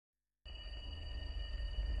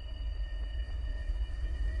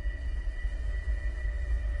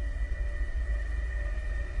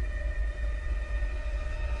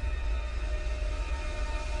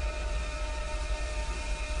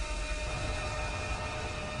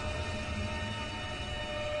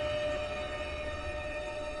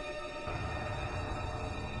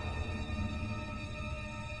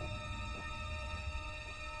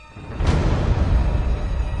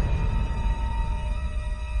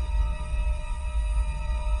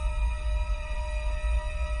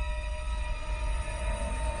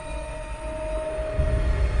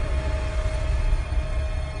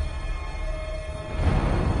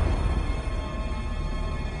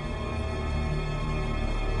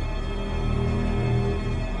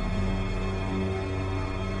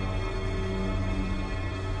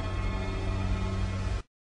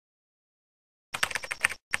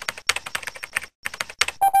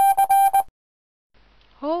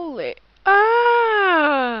Holy.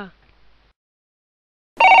 Ah!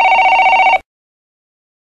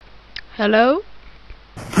 Hello?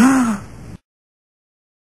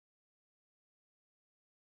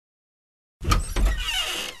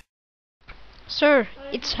 Sir,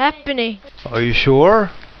 it's happening. Are you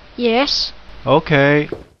sure? Yes. Okay.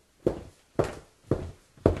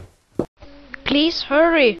 Please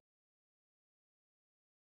hurry.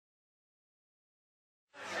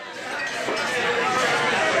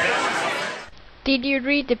 Did you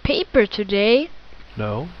read the paper today?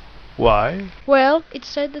 No. Why? Well, it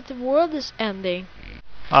said that the world is ending.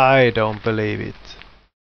 I don't believe it.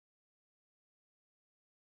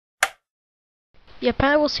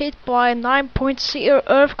 Japan was hit by a 9.0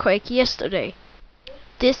 earthquake yesterday.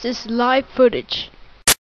 This is live footage.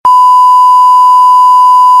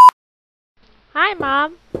 Hi,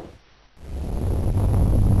 Mom.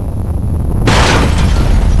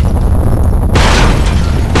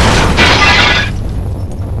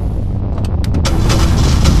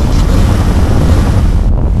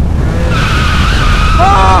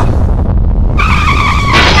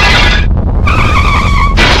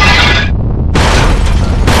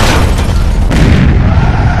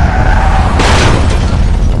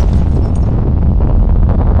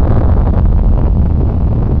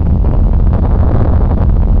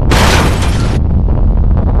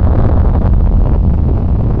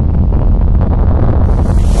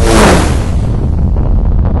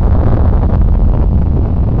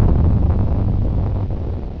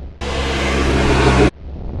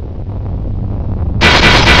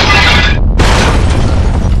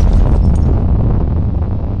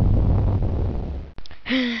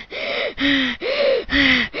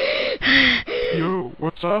 Yo,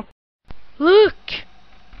 what's up? Look!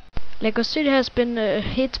 EdcoStudios has been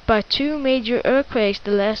hit by 2 major earthquakes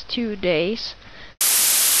the last 2 days.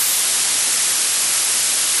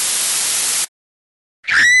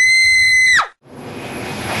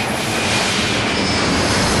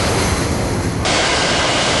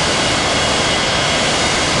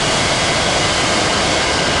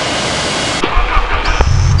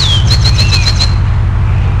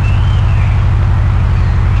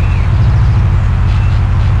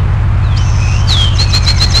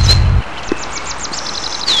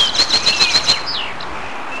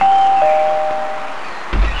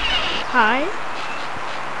 Hi.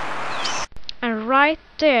 And right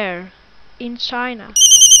there, in China.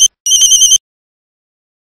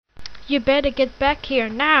 You better get back here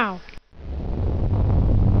now.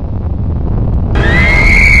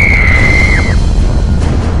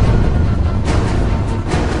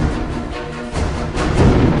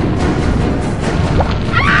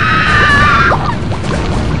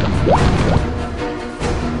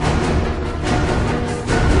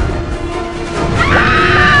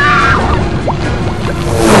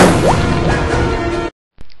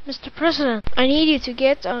 Mr. President, I need you to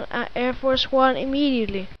get on Air Force One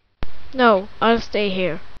immediately. No, I'll stay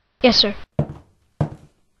here. Yes, sir.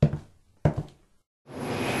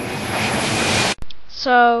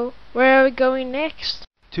 So, where are we going next?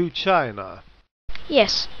 To China.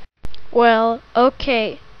 Yes. Well,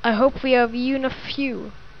 okay. I hope we have enough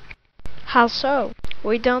fuel. How so?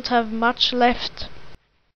 We don't have much left.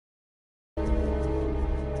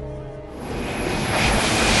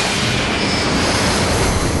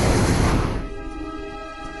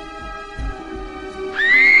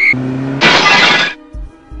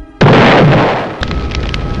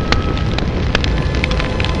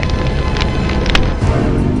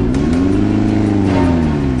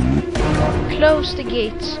 Close the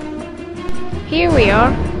gates. Here we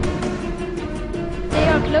are. They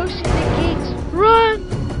are closing the gates. Run!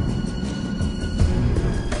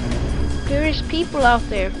 There is people out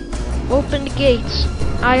there. Open the gates.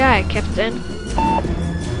 Aye aye, Captain.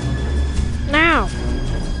 Now!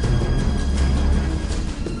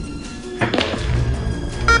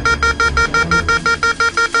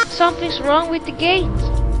 Something's wrong with the gate.